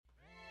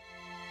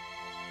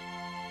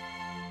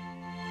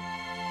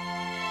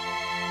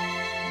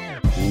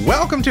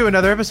Welcome to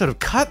another episode of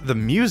Cut the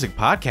Music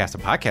Podcast, a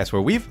podcast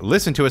where we've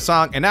listened to a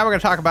song, and now we're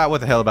going to talk about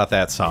what the hell about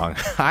that song.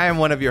 I am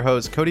one of your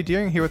hosts, Cody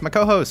Deering, here with my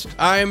co-host.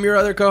 I am your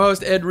other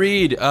co-host, Ed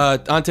Reed.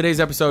 On today's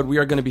episode, we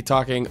are going to be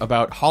talking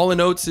about Hall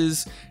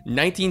Oates'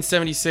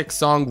 1976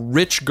 song,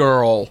 Rich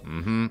Girl,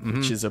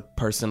 which is a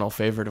personal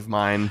favorite of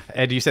mine.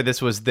 Ed, you said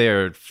this was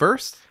their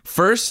first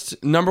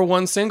number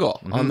one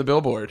single on the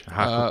Billboard,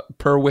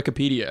 per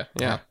Wikipedia.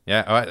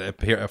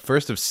 Yeah,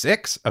 first of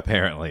 6,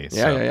 apparently.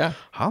 Yeah.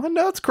 Hall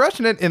Oates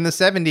crushing it in the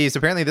 70s.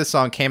 Apparently, this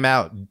song came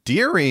out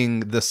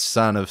during the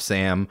Son of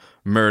Sam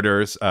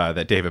murders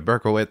that David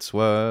Berkowitz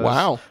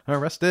was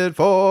arrested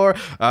for.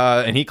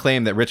 And he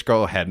claimed that Rich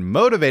Girl had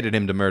motivated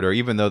him to murder,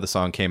 even though the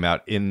song came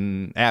out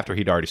after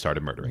he'd already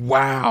started murdering.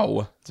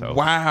 Wow.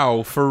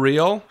 Wow, for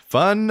real?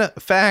 Fun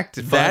fact.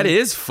 That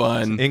is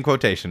fun. In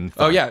quotation.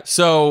 Fun. Oh, yeah.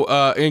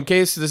 So, in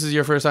case this is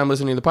your first time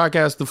listening to the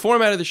podcast, the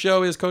format of the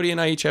show is Cody and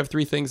I each have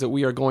 3 things that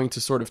we are going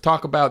to sort of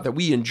talk about that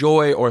we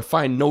enjoy or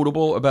find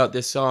notable about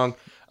this song.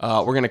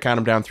 We're going to count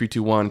them down 3,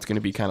 2, 1. It's going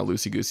to be kind of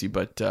loosey-goosey,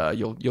 but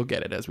you'll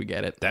get it as we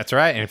get it. That's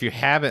right. And if you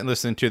haven't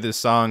listened to this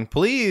song,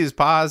 please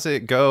pause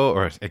it,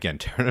 or again,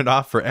 turn it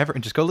off forever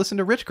and just go listen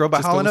to Rich Girl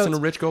by Hall Oates. Listen to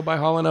Rich Girl by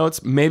Hall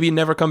Oates. Maybe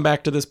never come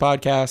back to this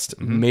podcast.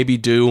 Maybe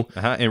do.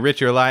 Enrich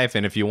your life.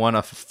 And if you want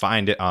to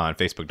find it on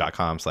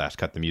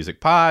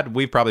facebook.com/cutthemusicpod,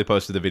 we've probably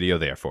posted the video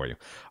there for you.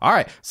 All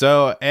right.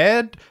 So,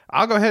 Ed,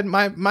 I'll go ahead.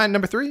 My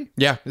number 3.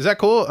 Yeah. Is that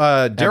cool?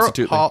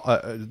 Absolutely.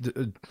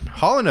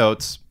 Hall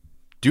Oates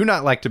do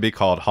not like to be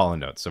called Hall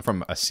 & Oates. So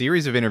from a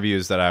series of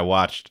interviews that I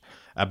watched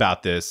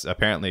about this,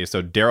 apparently,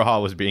 so Daryl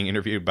Hall was being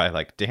interviewed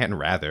by Dan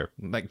Rather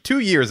 2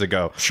 years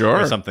ago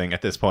or something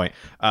at this point.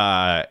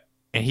 And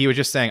he was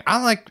just saying, I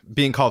don't like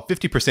being called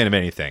 50% of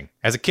anything.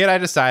 As a kid, I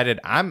decided,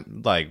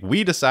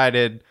 we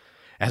decided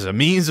as a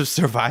means of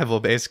survival,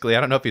 basically. I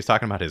don't know if he's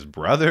talking about his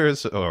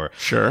brothers or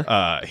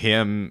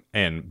him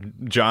and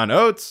John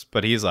Oates,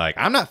 but he's like,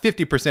 I'm not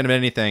 50% of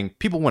anything.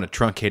 People want to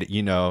truncate it,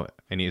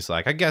 And he's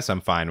like, I guess I'm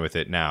fine with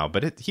it now.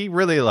 But he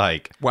really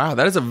wow,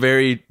 that is a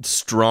very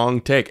strong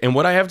take. And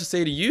what I have to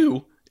say to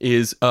you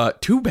is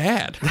too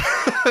bad.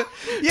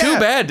 Too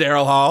bad,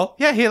 Daryl Hall.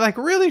 Yeah, he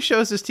really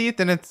shows his teeth,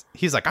 and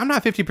he's like, I'm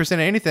not 50% of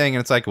anything.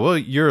 And it's like, well,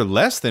 you're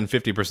less than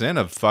 50%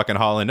 of fucking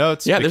Hall &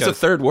 Oates. Yeah, there's a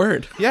third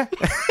word. Yeah.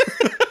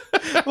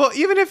 Well,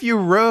 even if you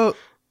wrote,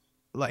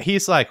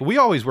 he's like, we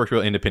always worked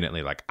real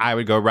independently. I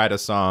would go write a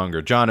song,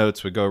 or John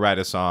Oates would go write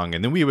a song,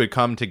 and then we would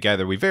come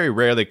together. We very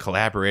rarely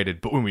collaborated,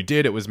 but when we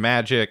did, it was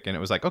magic. And it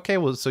was like, okay,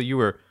 well, so you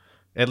were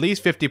at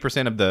least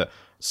 50% of the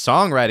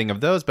songwriting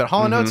of those. But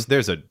Hall & Oates,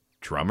 there's a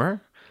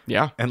drummer.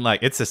 Yeah. And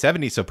it's the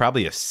 70s, so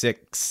probably a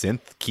sick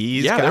synth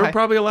keys guy. There were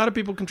probably a lot of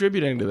people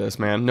contributing to this,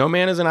 man. No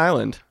man is an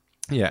island.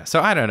 Yeah,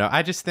 so I don't know.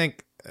 I just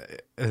think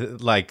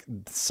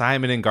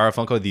Simon and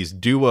Garfunkel, these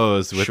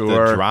duos with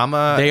the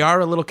drama, they are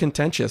a little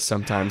contentious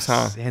sometimes,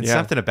 huh? And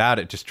something about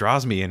it just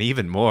draws me in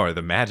even more,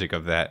 the magic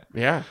of that.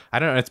 Yeah. I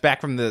don't know. It's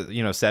back from the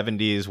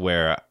 70s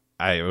where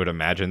I would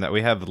imagine that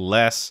we have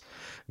less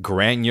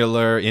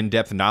granular,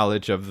 in-depth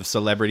knowledge of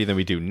celebrity than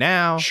we do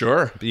now.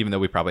 Sure. Even though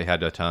we probably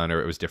had a ton,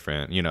 or it was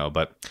different,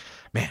 but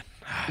man.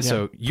 Yeah.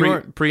 So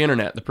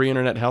pre-internet, the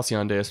pre-internet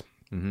halcyon days.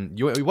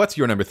 What's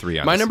your number 3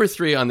 on my this? number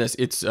 3 on this?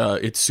 It's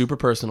super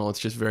personal. It's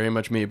just very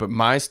much me. But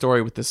my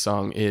story with this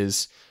song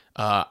is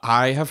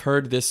I have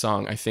heard this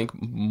song, I think,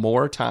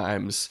 more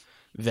times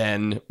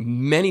than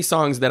many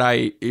songs that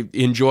I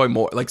enjoy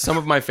more. Some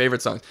of my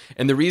favorite songs.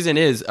 And the reason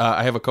is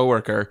I have a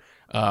coworker,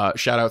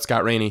 shout out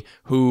Scott Rainey,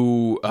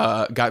 who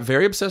got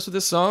very obsessed with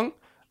this song,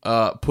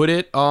 put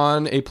it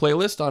on a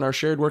playlist on our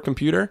shared work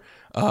computer,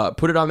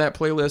 put it on that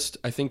playlist,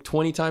 I think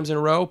 20 times in a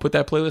row, put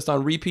that playlist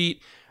on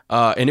repeat.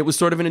 And it was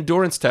sort of an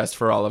endurance test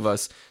for all of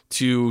us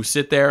to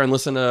sit there and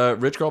listen to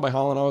Rich Girl by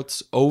Hall &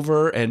 Oates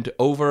over and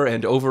over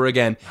and over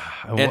again.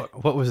 And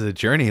what was the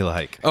journey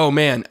like? Oh,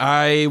 man.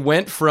 I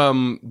went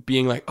from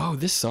being like, oh,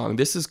 this song,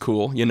 this is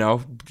cool,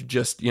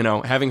 just,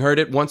 having heard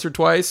it once or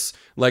twice,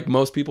 like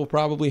most people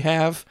probably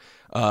have,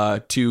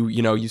 to,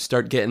 you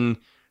start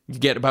you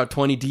get about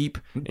 20 deep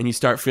and you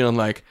start feeling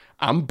like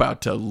I'm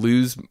about to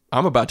lose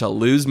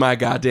my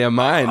goddamn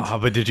mind. Oh,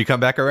 but did you come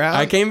back around?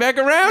 I came back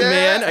around,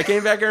 man. I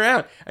came back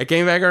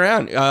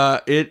around.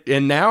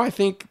 And now I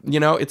think,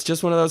 it's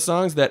just one of those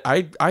songs that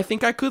I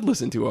think I could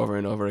listen to over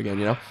and over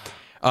again,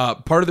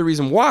 Part of the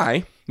reason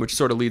why, which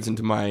sort of leads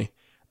into my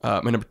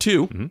number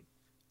 2,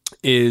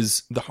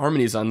 is the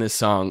harmonies on this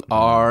song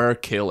are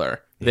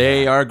killer.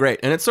 They are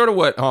great. And it's sort of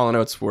what Hall &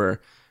 Oates were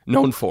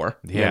known for,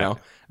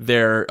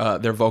 their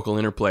vocal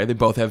interplay. They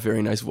both have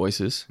very nice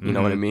voices. You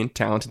know what I mean?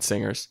 Talented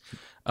singers.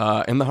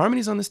 And the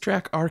harmonies on this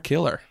track are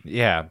killer.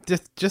 Yeah,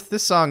 just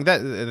this song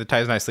that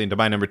ties nicely into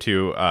my number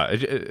 2.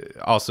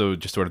 Also,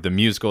 just sort of the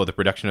musical, the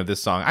production of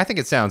this song. I think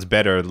it sounds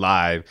better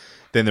live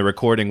than the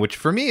recording, which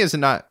for me is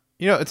not.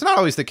 It's not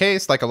always the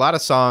case. A lot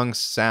of songs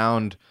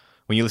sound,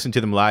 when you listen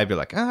to them live, you're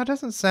like, it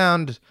doesn't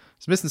sound.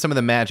 It's missing some of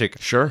the magic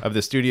of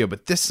the studio.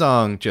 But this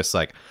song just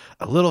a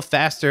little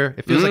faster.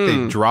 It feels like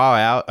they draw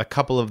out a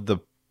couple of the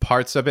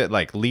parts of it,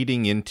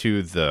 leading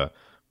into the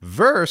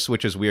verse,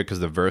 which is weird because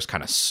the verse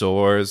kind of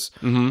soars.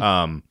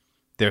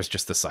 There's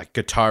just this like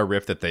guitar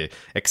riff that they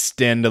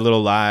extend a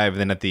little live.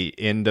 Then at the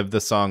end of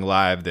the song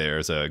live,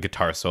 there's a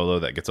guitar solo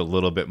that gets a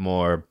little bit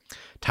more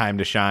time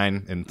to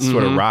shine and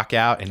sort of rock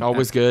out. And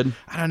Always good.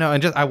 I don't know.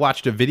 And just I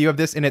watched a video of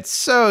this and it's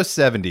so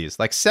 70s.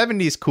 Like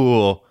 70s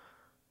cool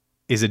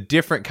is a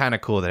different kind of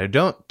cool that I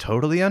don't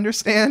totally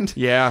understand.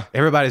 Yeah.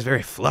 Everybody's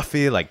very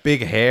fluffy, like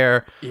big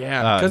hair.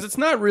 Yeah, because it's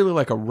not really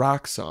like a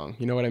rock song.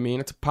 You know what I mean?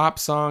 It's a pop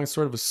song. It's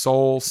sort of a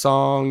soul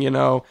song, you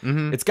know?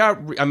 It's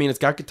got, I mean, it's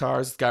got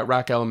guitars. It's got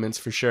rock elements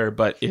for sure.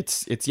 But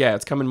it's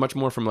coming much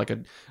more from like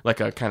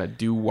a kind of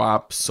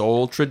doo-wop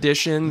soul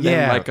tradition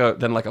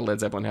than like a Led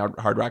Zeppelin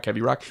hard rock,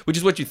 heavy rock, which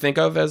is what you think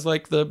of as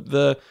like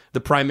the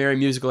primary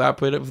musical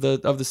output of the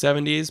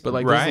 70s. But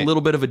like there's a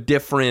little bit of a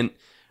different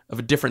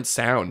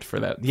sound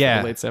for that, for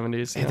the late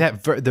 70s.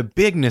 That the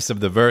bigness of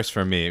the verse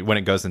for me when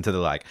it goes into the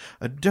like,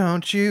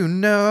 don't you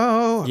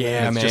know?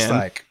 Yeah, it's man. just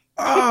like,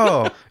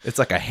 it's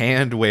like a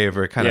hand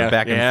waver kind of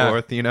back and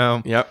forth, you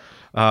know? Yep.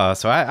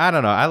 So I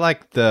don't know. I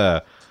like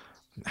the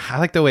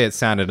way it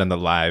sounded in the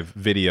live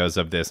videos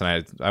of this,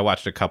 and I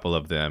watched a couple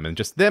of them, and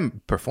just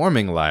them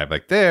performing live,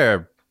 like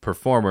they're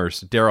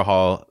performers. Daryl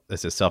Hall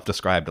is a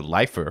self-described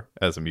lifer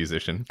as a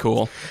musician.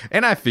 Cool.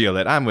 And I feel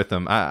it. I'm with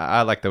them.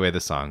 I like the way the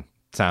song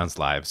sounds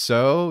live.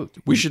 So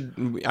we should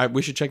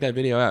check that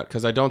video out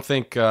because I don't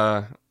think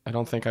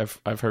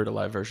I've heard a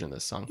live version of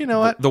this song. You know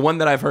what? The one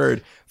that I've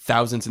heard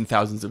thousands and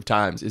thousands of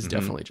times is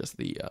definitely just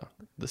the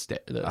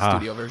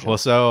studio version. Well,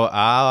 so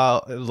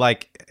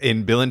like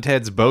in Bill and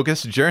Ted's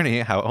Bogus Journey,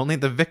 how only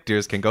the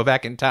victors can go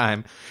back in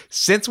time.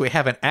 Since we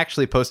haven't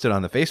actually posted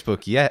on the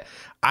Facebook yet,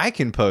 I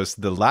can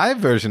post the live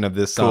version of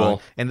this song.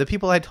 Cool. And the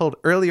people I told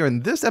earlier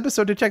in this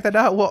episode to check that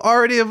out will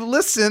already have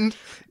listened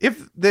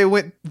if they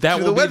went that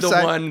to will the be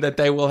website. the one that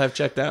they will have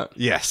checked out.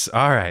 Yes.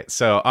 All right.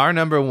 So our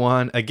number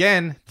one,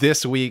 again,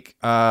 this week,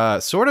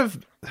 sort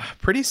of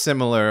pretty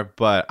similar,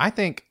 but I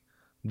think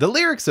the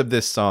lyrics of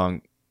this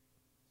song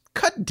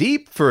cut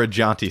deep for a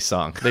jaunty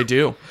song. They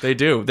do.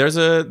 There's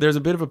a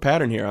bit of a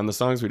pattern here on the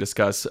songs we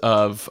discuss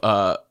of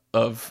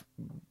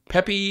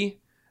peppy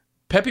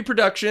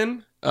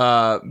production,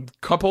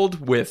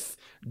 coupled with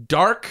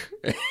dark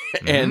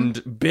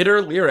and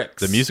bitter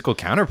lyrics. The musical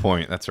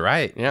counterpoint. That's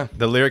right. Yeah.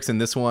 The lyrics in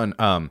this one,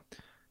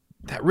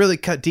 that really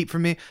cut deep for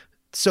me.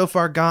 So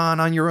far gone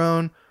on your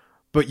own,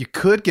 but you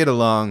could get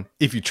along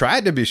if you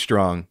tried to be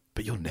strong,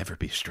 but you'll never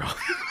be strong.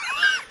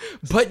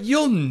 But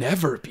you'll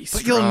never be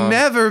strong. But you'll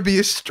never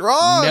be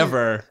strong.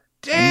 Never.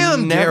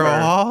 Damn, Daryl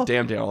Hall.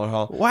 Damn, Daryl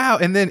Hall. Wow.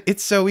 And then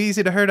it's so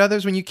easy to hurt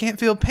others when you can't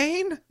feel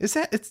pain.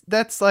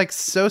 That's like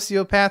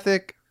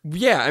sociopathic.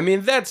 Yeah, I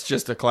mean that's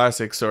just a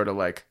classic sort of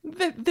like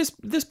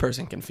this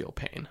person can feel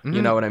pain.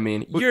 You know what I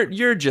mean?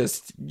 You're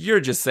just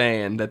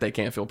saying that they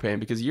can't feel pain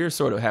because you're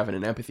sort of having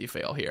an empathy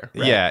fail here.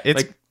 Right? Yeah,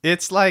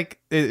 it's like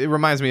it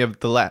reminds me of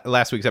the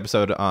last week's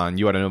episode on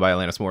You Ought to Know by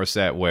Alanis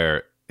Morissette,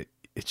 where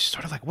it's just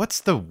sort of like,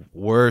 what's the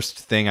worst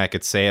thing I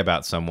could say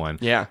about someone?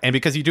 Yeah, and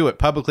because you do it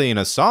publicly in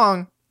a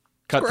song,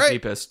 cut the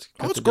deepest.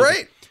 It's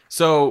great.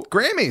 So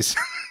Grammys.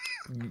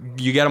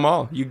 You get them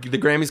all. The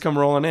Grammys come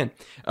rolling in.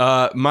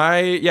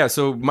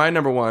 So my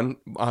number one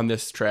on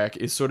this track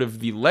is sort of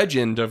the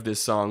legend of this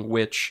song,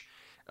 which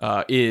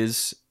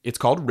it's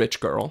called Rich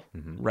Girl,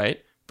 right?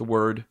 The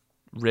word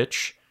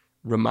rich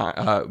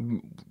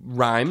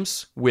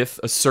rhymes with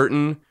a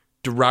certain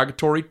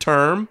derogatory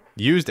term.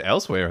 Used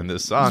elsewhere in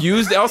this song.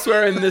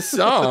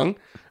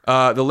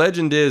 The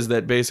legend is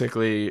that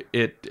basically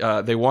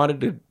they wanted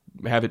to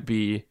have it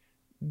be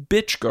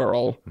bitch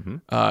girl,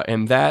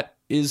 and that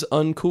is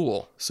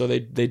uncool, so they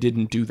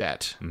didn't do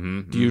that.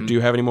 Do you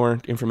have any more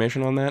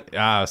information on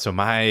that? So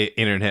my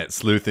internet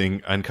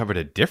sleuthing uncovered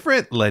a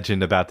different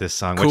legend about this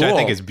song, which I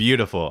think is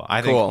beautiful.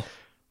 I think,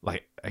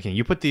 like, again,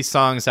 you put these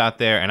songs out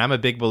there, and I'm a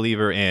big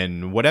believer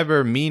in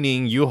whatever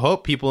meaning you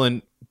hope people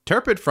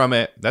interpret from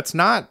it. That's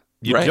not,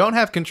 you don't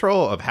have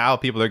control of how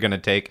people are going to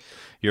take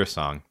your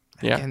song.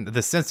 Yeah, and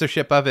the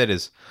censorship of it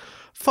is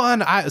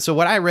fun. So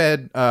what I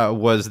read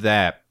was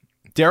that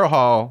Daryl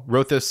Hall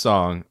wrote this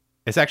song.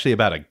 It's actually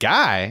about a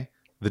guy.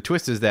 The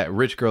twist is that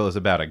Rich Girl is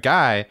about a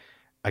guy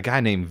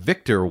named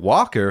Victor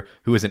Walker,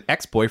 who is an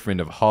ex-boyfriend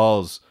of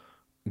Hall's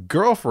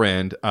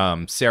girlfriend,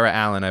 Sarah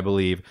Allen, I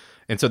believe.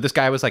 And so this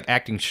guy was like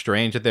acting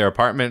strange at their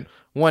apartment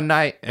one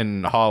night,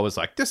 and Hall was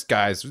like, this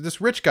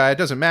rich guy, it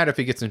doesn't matter if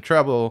he gets in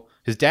trouble.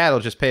 His dad will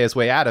just pay his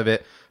way out of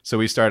it. So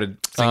we started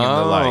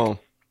singing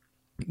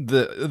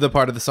the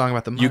part of the song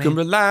about the money. You can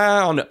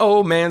rely on the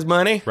old man's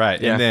money. Right.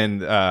 Yeah.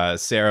 And then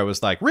Sarah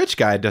was like, rich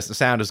guy doesn't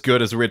sound as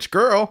good as rich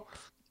girl.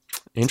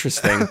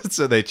 Interesting.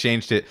 So they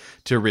changed it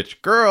to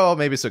Rich Girl,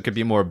 maybe so it could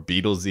be more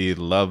Beatlesy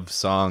love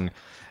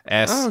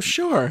song-esque. Oh,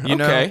 sure. You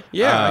okay. know?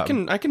 Yeah,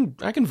 I can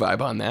vibe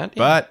on that. Yeah.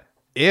 But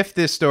if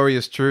this story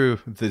is true,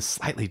 the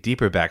slightly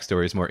deeper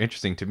backstory is more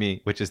interesting to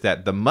me, which is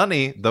that the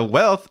money, the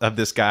wealth of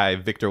this guy,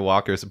 Victor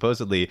Walker,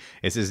 supposedly,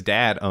 is his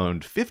dad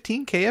owned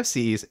 15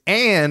 KFCs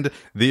and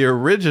the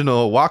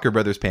original Walker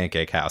Brothers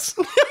Pancake House.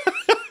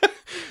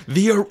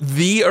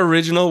 The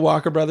original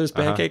Walker Brothers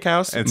Pancake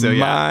House. And so,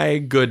 my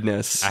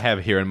goodness. I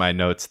have here in my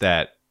notes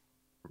that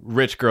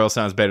Rich Girl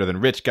sounds better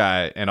than Rich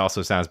Guy and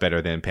also sounds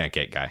better than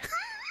Pancake Guy.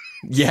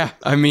 Yeah,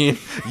 I mean,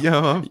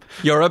 Yo,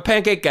 you're a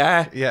pancake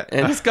guy. Yeah.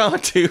 And it's gone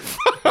too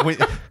far.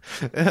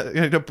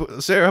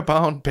 syrup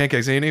on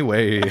pancakes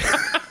anyway.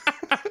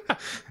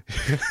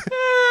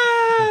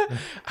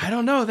 I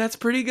don't know. That's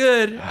pretty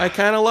good. I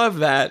kind of love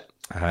that.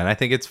 And I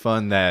think it's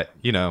fun that,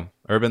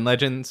 urban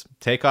legends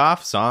take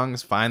off,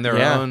 songs find their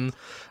own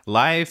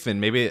life, and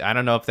maybe, I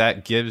don't know if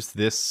that gives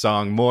this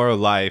song more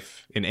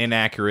life, an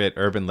inaccurate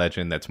urban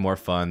legend that's more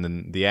fun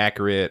than the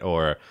accurate,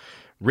 or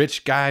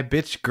rich guy,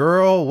 bitch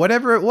girl,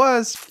 whatever it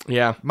was.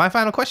 Yeah. My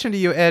final question to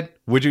you, Ed,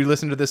 would you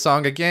listen to this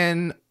song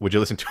again? Would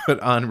you listen to it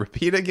on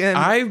repeat again?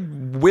 I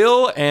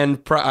will,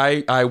 and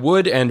I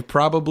would and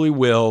probably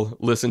will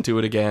listen to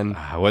it again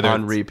whether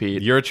on it's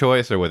repeat. your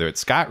choice or whether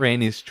it's Scott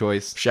Rainey's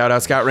choice. Shout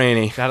out Scott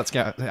Rainey. Shout out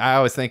Scott. I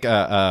always think,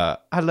 I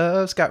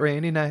love Scott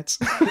Rainey nights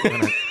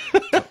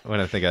when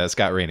I think of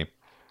Scott Rainey.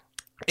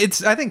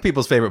 I think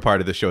people's favorite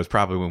part of the show is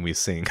probably when we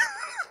sing.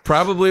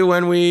 Probably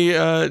when we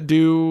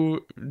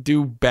do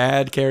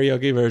bad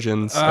karaoke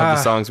versions of the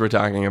songs we're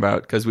talking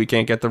about because we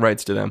can't get the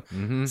rights to them.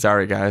 Mm-hmm.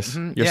 Sorry, guys.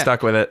 Mm-hmm. You're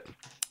stuck with it.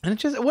 And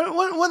just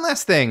one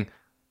last thing.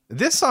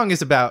 This song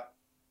is about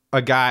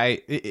a guy,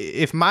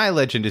 if my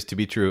legend is to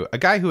be true, a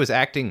guy who was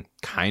acting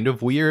kind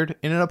of weird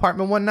in an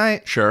apartment one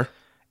night. Sure.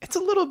 It's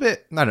a little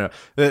bit, I don't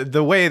know,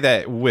 the way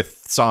that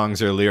with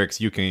songs or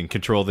lyrics you can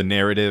control the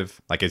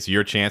narrative. Like it's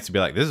your chance to be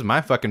like, this is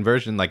my fucking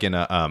version. Like in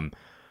a...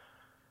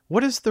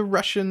 what is the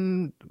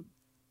Russian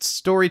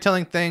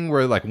storytelling thing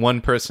where like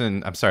one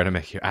person, I'm sorry to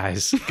make your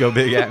eyes go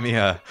big at me,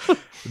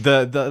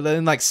 the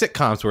in like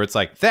sitcoms where it's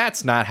like,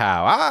 that's not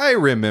how I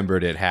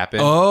remembered it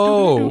happened.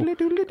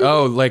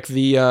 Like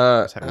the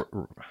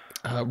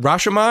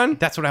Rashomon?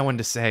 That's what I wanted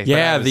to say.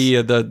 Yeah,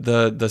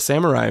 the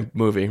samurai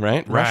movie,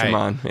 right?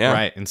 Rashomon. Yeah.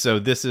 Right. And so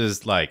this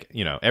is like,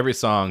 every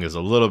song is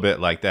a little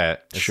bit like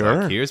that. It's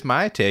sure. Like, here's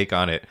my take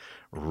on it.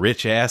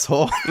 Rich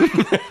asshole.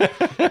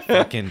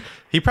 Fucking,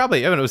 he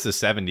probably, when it was the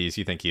 70s,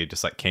 you think he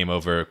just like came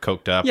over,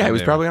 coked up. Yeah, he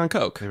was probably on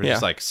coke. They were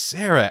just like,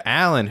 Sarah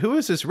Allen, who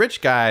is this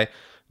rich guy?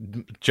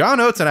 John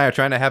Oates and I are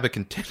trying to have a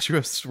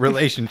contentious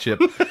relationship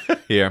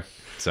here.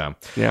 So,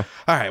 yeah.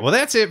 All right. Well,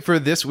 that's it for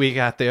this week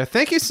out there.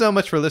 Thank you so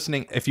much for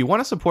listening. If you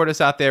want to support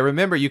us out there,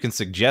 remember you can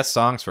suggest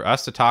songs for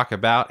us to talk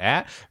about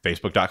at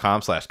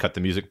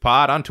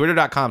facebook.com/cutthemusicpod, on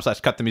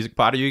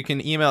twitter.com/cutthemusicpod, or you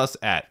can email us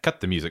at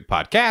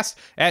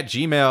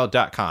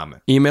cutthemusicpodcast@gmail.com.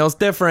 Email's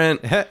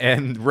different.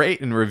 And rate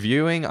and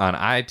reviewing on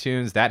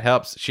iTunes. That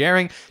helps.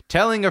 Sharing,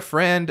 telling a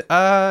friend,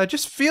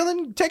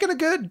 taking a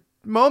good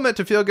moment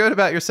to feel good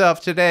about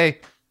yourself today.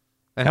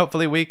 And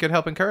hopefully we could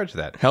help encourage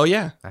that. Hell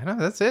yeah. I know,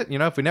 that's it.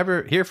 If we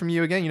never hear from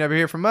you again, you never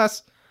hear from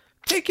us.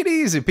 Take it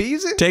easy,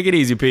 peasy. Take it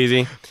easy,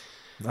 peasy.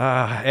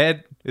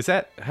 Ed, is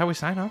that how we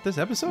sign off this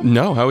episode?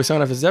 No, how we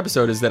sign off this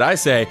episode is that I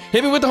say,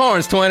 hit me with the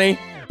horns, 20.